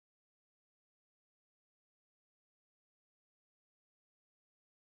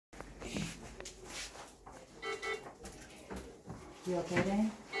You okay,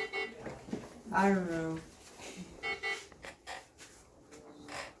 Dane? I don't know.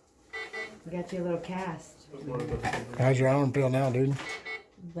 We got you a little cast. How's your arm feel now, dude?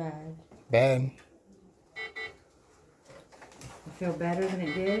 Bad. Bad. You feel better than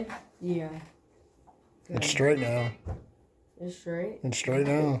it did? Yeah. Good. It's straight now. It's straight? It's straight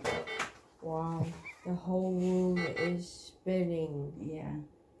now. Wow. The whole room is spinning. Yeah.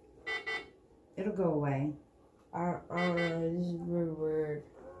 It'll go away. I don't know. This is really weird.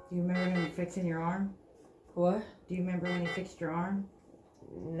 Do you remember him fixing your arm? What? Do you remember when he fixed your arm?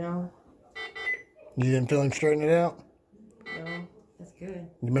 No. You didn't feel him straighten it out? No. That's good.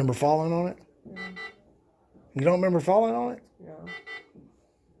 You remember falling on it? No. You don't remember falling on it? No.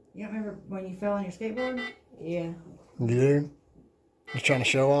 You don't remember when you fell on your skateboard? Yeah. You do? Just trying to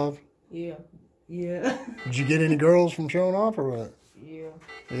show off? Yeah. Yeah. Did you get any girls from showing off or what? Yeah.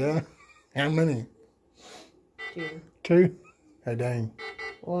 Yeah? How many? 2. 2? Hey, Dane.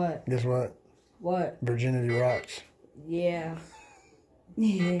 What? Guess what? What? Virginity rocks. Yeah.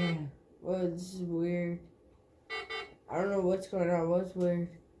 Yeah. Well, this is weird. I don't know what's going on. What's weird?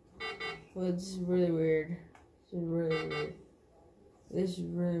 Well, this is really weird. This is really weird. This is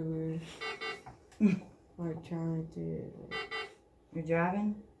really weird. I'm trying to... You're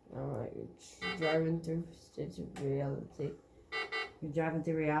driving? I'm like driving through states of reality. You're driving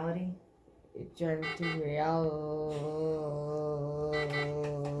through reality? It's driving through reality.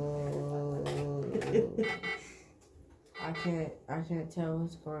 I can't tell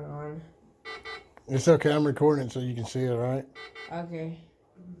what's going on. It's okay, I'm recording it so you can see it, right? Okay.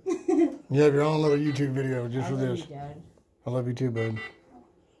 You have your own little YouTube video just for this. You, Dad. I love you too, bud.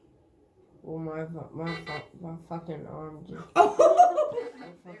 Well, my fucking arm just... Oh! My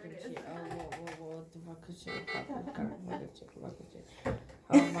fucking shit. Oh, what the fuck is it?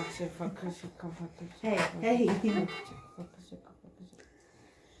 Fucking shit. Hey.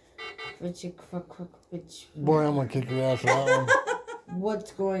 Bitch. Boy, I'm gonna kick your ass for that one.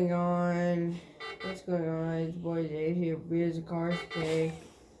 What's going on? What's going on? It's boy James here, Beards and Cars today.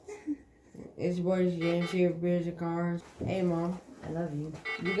 It's boy James here, Beards and Cars. Hey, Mom. I love you.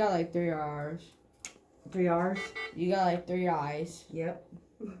 You got like 3 hours. 3 hours? You got like 3 eyes. Yep.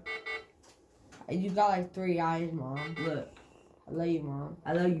 You got like 3 eyes, Mom. Look. I love you, Mom.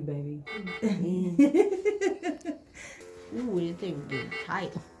 I love you, baby. Ooh, this thing getting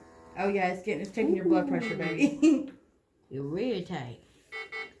tight. Oh yeah, it's taking your blood pressure, baby. You're really tight.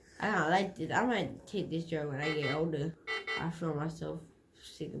 I don't like this. I might take this drug when I get older. I feel myself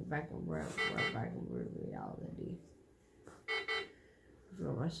sinking back and right back in reality. I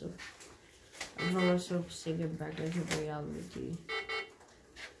feel myself sinking back into reality.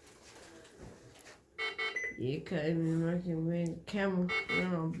 Yeah, cause we in camel, we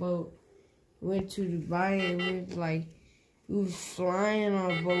went on a boat. We went to Dubai and we was flying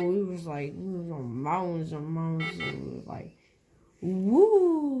on a boat. We was on mountains and mountains, and we was like,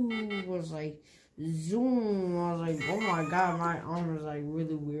 woo! It was like, zoom. I was like, oh my god, my arm is like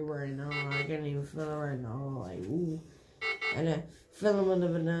really weird right now. I can't even feel it right now. Like, ooh. And then, filament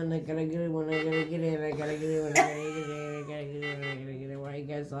of it done. I gotta get it when I gotta get it. I gotta get it when I gotta get it. I gotta get it when I gotta get it. Why are you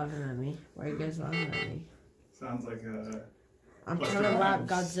guys laughing at me? Sounds like a... I'm trying to rap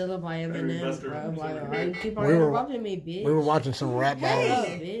Godzilla by Eminem, bro. Why you keep on We were- interrupting me, bitch? We were watching some rap Shut battles.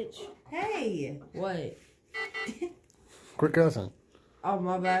 up, bitch. Hey. What? Quit cussing. Oh,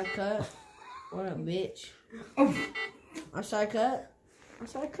 my bad, cut. What up, bitch? I'm sorry, cut.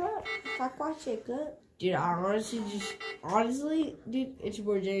 Fuck my shit, cut. Dude, I honestly, dude, it's your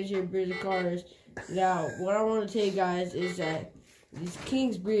boy James here, Beards and Cars. Now, what I want to tell you guys is that this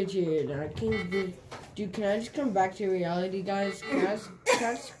King's Beard here, now King's Beard, dude, can I just come back to reality, guys? Can I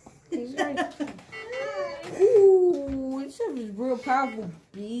just ooh, this stuff is real powerful,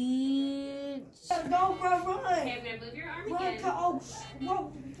 bitch. Go, bro, run. Okay, I'm gonna move your arm again.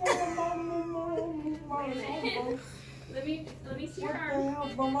 Let me see your arm.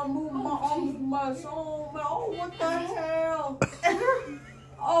 What the hell?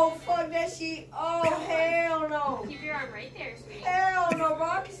 Oh, fuck that shit. Oh, hell no. Keep your arm right there, sweetie. Hell no, bro.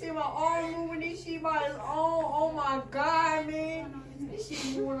 I can see my arm moving. This shit by his own. Oh, my God, man. This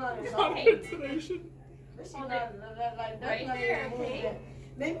shit moving on his own. Okay. This shit not like that. Right there, okay?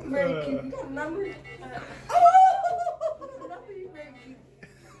 Make me very cute. You got a number? You very cute.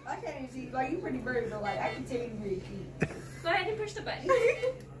 I can't even see. Like, you pretty bird, though. Like, I can tell you very cute. Go ahead and push the button.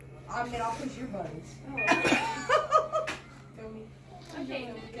 I mean, I'll push your buttons. Feel me? Okay.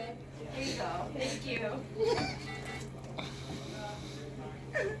 There you go. Thank you.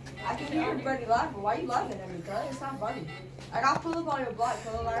 I can hear everybody laughing. Why are you laughing at me, cuz? It's not funny. Like, I'll pull up on your block,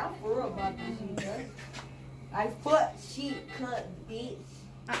 cuz. Like, I'm for real about this shit, cuz. Like foot, sheet, cut, bitch.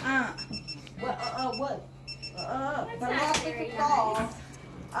 What? What? That's But not very nice.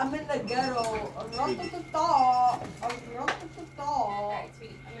 I'm in the ghetto. Alright,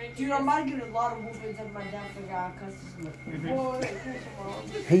 sweet. I'm gonna do Dude, this. I'm about to get a lot of whoopings and my dad forgot because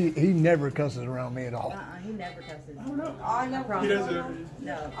He never cusses around me at all. He never cusses. Oh no. I never. He doesn't.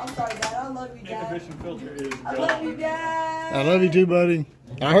 No. I'm sorry, Dad. I love you, Dad. Inhibition filter is I love you, gone. Dad. I love you too, buddy.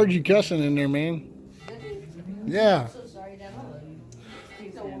 I heard you cussing in there, man. Yeah. I'm so sorry, Dad. I love you.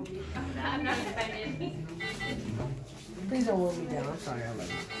 Please don't hold me. I'm not offended. Please don't hold me down. I'm sorry. I love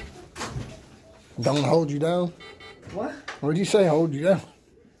you. Don't hold you down. What? What'd you say? Hold you down.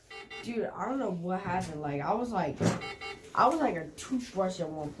 Dude, I don't know what happened. Like, I was like a toothbrush at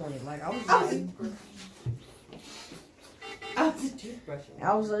one point. Like, I was a toothbrush.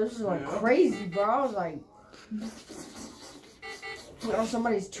 This was like crazy, bro. I was like, on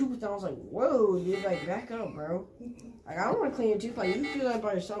somebody's tooth, and I was like, whoa, dude, like, back up, bro. Like, I don't want to clean your tooth. Like, you do that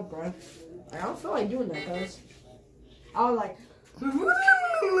by yourself, bro. Like, I don't feel like doing that, cuz. I was like,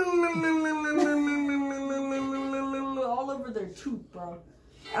 all over their tooth, bro.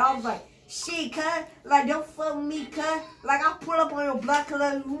 And I was like, shit, cut. Like, don't fuck with me, cut. Like, I pull up on your block,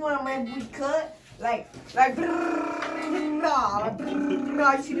 cause you want to make me cut. Like, nah,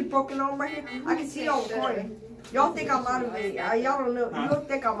 you see the broken arm right here? I can see it on recording. Y'all think I'm out of it. Y'all don't know. You don't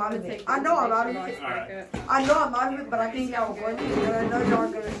think I'm out of it. I know I'm out of it. Alright. I know I'm out of it, but I can see I'm recording. And I know y'all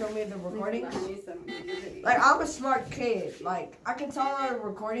are going to show me the recording. Like, I'm a smart kid. Like, I can tell y'all are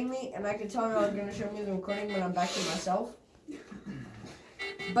recording me, and I can tell y'all are going to show me the recording when I'm back to myself.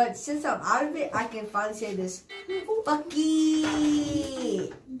 But since I'm out of it, I can finally say this. Fuck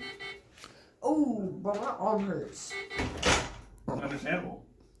it. Oh, bro, my arm hurts. Understandable.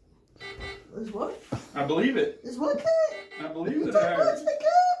 This what? I believe it. This what cut? I believe it. Taekwondo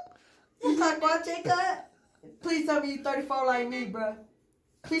cut? You Taekwondo cut? Please tell me you 34 like me, bro.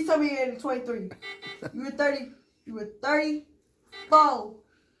 Please tell me you're 23. You were 30. You were 34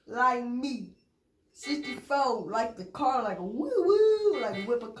 like me. 64 like the car, like a woo woo, like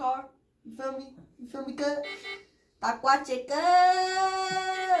whip a car. You feel me? You feel me, cut? Taekwondo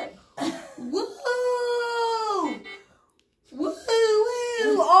cut. Woo! Woo! Woo!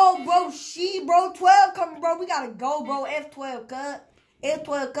 Oh, bro, 12 coming, bro. We gotta go, bro. F12 cut.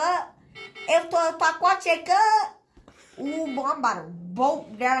 F12 cut. F12 Taekwondo cut. Ooh, bro, I'm about to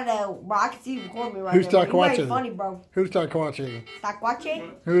bolt down there. Bro, I can see you recording me right Who's there. Bro. You Taekwondo? ain't funny, bro. Who's Taekwondo?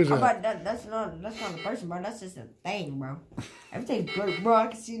 Taekwondo? Who is I'm that? about, that's not a person, bro. That's just a thing, bro. Everything's good, bro. I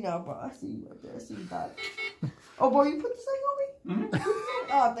can see now, bro. I see you right there. I see you got it. Oh, bro, you put this thing on me? Mm-hmm.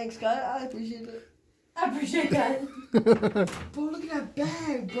 Oh, thanks, God. I appreciate it. I appreciate that. Bro, look at that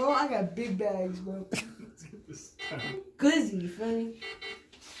bag, bro. I got big bags, bro. Let's get this done. Glizzy, you feel me?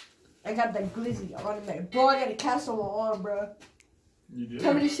 I got that glizzy automatic. Bro, I got a cast on my arm, bro. You did.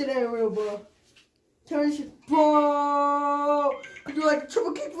 Tell me this shit ain't real, bro. Tell me this shit. Bro! You do like a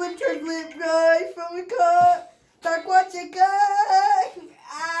triple kickflip, trick flip, bro. You feel me, cut? Taekwondo cut.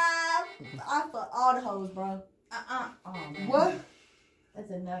 I fuck all the hoes, bro. Oh, man. What?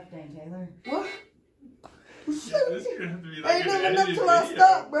 That's enough, Dan Taylor. What? This is gonna have to be like Ain't an never enough edited till I video.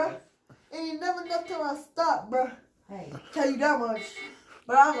 stop, bro. Ain't never enough till I stop, bro. Hey. Tell you that much.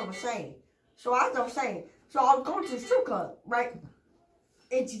 But as I was saying. So I was going to the strip club, right?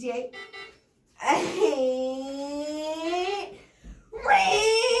 In GTA.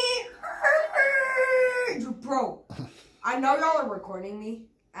 Bro, I know y'all are recording me,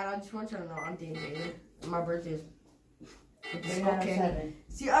 and I just want you to know I'm Dan Taylor. My birthday is. Okay.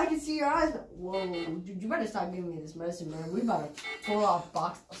 See, I can see your eyes. Whoa, dude, you better stop giving me this medicine, man. We about to pull off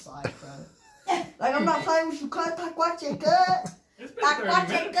box aside, bro. Like, I'm not playing with you, cut. Taekwondo cut. It's been 30 Taekwondo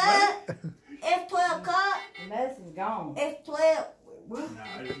minutes, cut. F12 cut. The medicine's gone. F12. What?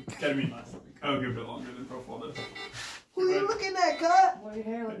 Nah, it's gotta be less. Oh, give it longer than profile does. Who you looking at, cut? Well, your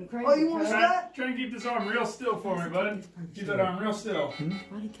hair looking crazy. Oh, you want to Cuz. stop? Try and keep this arm real still for me, bud. Keep that arm real still.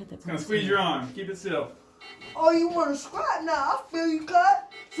 Why'd he cut that? It's gonna squeeze your arm. Keep it still. Oh, you want to scrap? Nah, I feel you,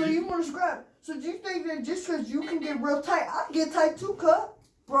 cut. So you want to scrap. So do you think that just because you can get real tight, I can get tight too, cut?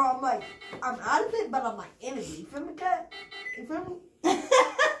 Bro, I'm like, I'm out of it, but I'm like in it. You feel me, cut? You feel me?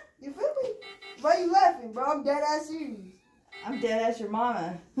 You feel me? Why you laughing, bro? I'm dead ass serious. I'm dead as your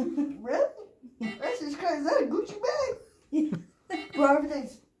mama. Really? That's just crazy. Is that a Gucci bag? Bro,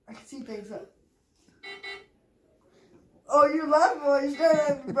 everything's, I can see things up. Oh, you laughing while you staring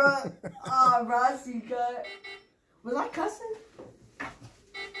at me, bro. Oh, bro, I see, cut. Was I cussing?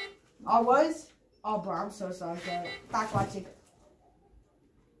 I was? Oh, bro, I'm so sorry, cut. Back watching.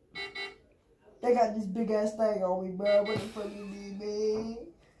 They got this big ass thing on me, bro. What the fuck you mean, man?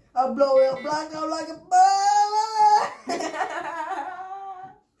 I blow it black out like a bomb.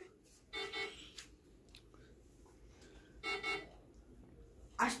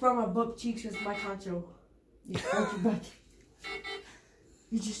 I sprained my butt cheeks with my concho. You broke your back.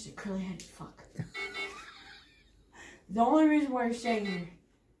 You just a curly-headed fuck. The only reason why you're staying here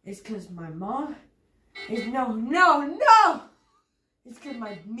is because my mom is no. It's because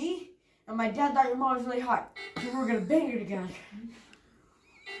me and my dad thought your mom was really hot. So we're gonna bang her together.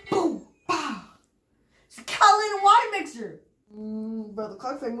 Boom, pow. It's a Colin and water mixer. Bro, the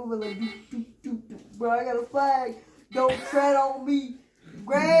clock's like moving like do. Bro, I got a flag. Don't tread on me.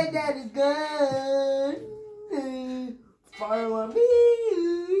 Granddaddy's gun. Fire on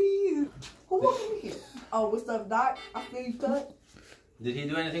me. Who walked in here? Oh, what's up, Doc? I feel you cut. Did he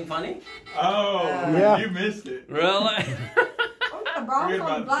do anything funny? Oh, yeah. You missed it. Really? Oh, yeah, bro. We had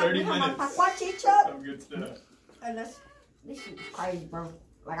I'm about 30 my minutes. watch each other. Some good stuff. And this shit is crazy, bro.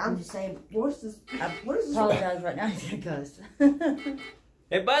 Like, I'm just saying, what is this? What is this? Apologize right now because.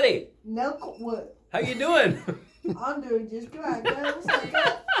 Hey, buddy. No, what? How you doing? I'm doing just good. What's up,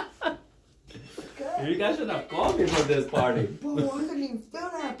 good? You guys should have called me for this party. Bro, I couldn't even feel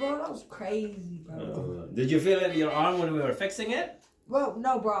that, bro. That was crazy, bro. Did you feel it in your arm when we were fixing it? Bro,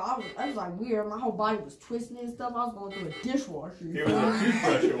 no, bro. I was like weird. My whole body was twisting and stuff. I was going through a dishwasher. It was a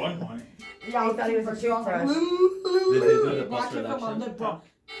toothbrush at one point. Yeah, I thought he was a toothbrush. Did they do the Watch post it from my production? lip, bro.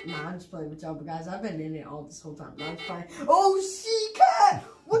 Nah, I'm just playing with y'all, but guys, I've been in it all this whole time. I'm just playing. Oh, she cat!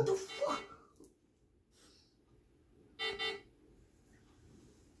 What the fuck?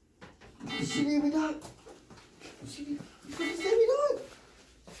 She gave me that. She gave me that.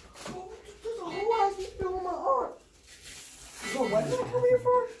 Oh, there's a whole ass needle on my arm. Bro, what did I come here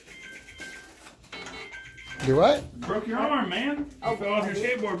for? Do what? Broke your arm, man. Oh, You fell off your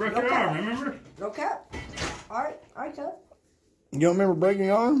skateboard, broke your arm, remember? No cap. Alright, cut. You don't remember breaking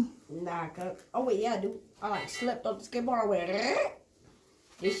your arm? Nah, cut. Oh, wait, yeah, I do. I like slipped off the skateboard. I went,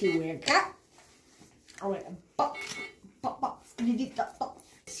 this shit went, cut. I went, pop, pop, pop, pop.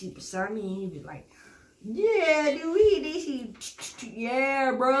 See beside me, and he was like, yeah, dude, we hit this shit.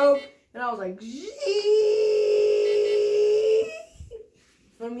 Yeah, bro. And I was like,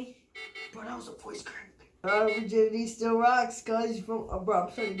 feel me? Bro, that was a voice crack. Virginity still rocks, cuz from, bro,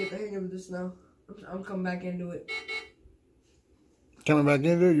 I'm starting to get the hang of this now. I'm coming back into it. Coming back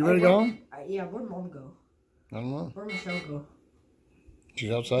into it? You ready to go home? Yeah, where'd mom go? I don't know. Where'd Michelle go? She's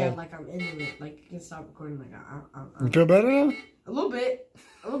Yeah, outside. like I'm into it. Like you can stop recording. Like You feel better now? a little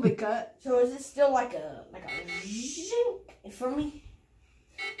bit cut. So is it still like a zing? You feel me?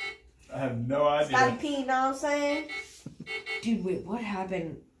 I have no idea. Scotty P, you know what I'm saying? Dude, wait, what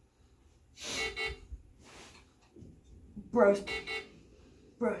happened? Bros.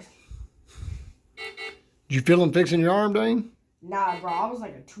 Did you feel him fixing your arm, Dane? Nah, bro, I was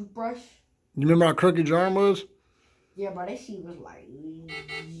like a toothbrush. You remember how crooked your arm was? Yeah, bro, that shit was like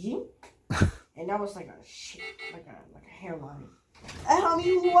zing. And that was like a shit, like a hairline. Hey, homie,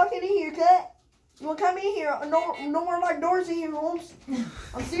 you walking in here, cut? You wanna come in here? No more like doors in here, Holmes.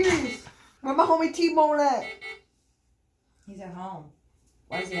 I'm serious. Where my homie T-Bone at? He's at home.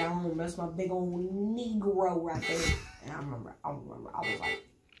 Why is he at home? That's my big old Negro right there. And I remember, I was like,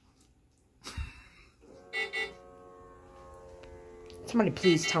 somebody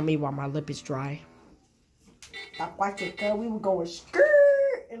please tell me why my lip is dry. Doc, watch it, cuz we were going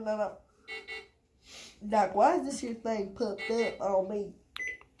skirt and then Doc, why is this here thing puffed up on me?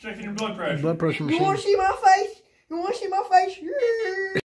 Checking your blood pressure. Blood pressure You machine. wanna see my face? You wanna see my face?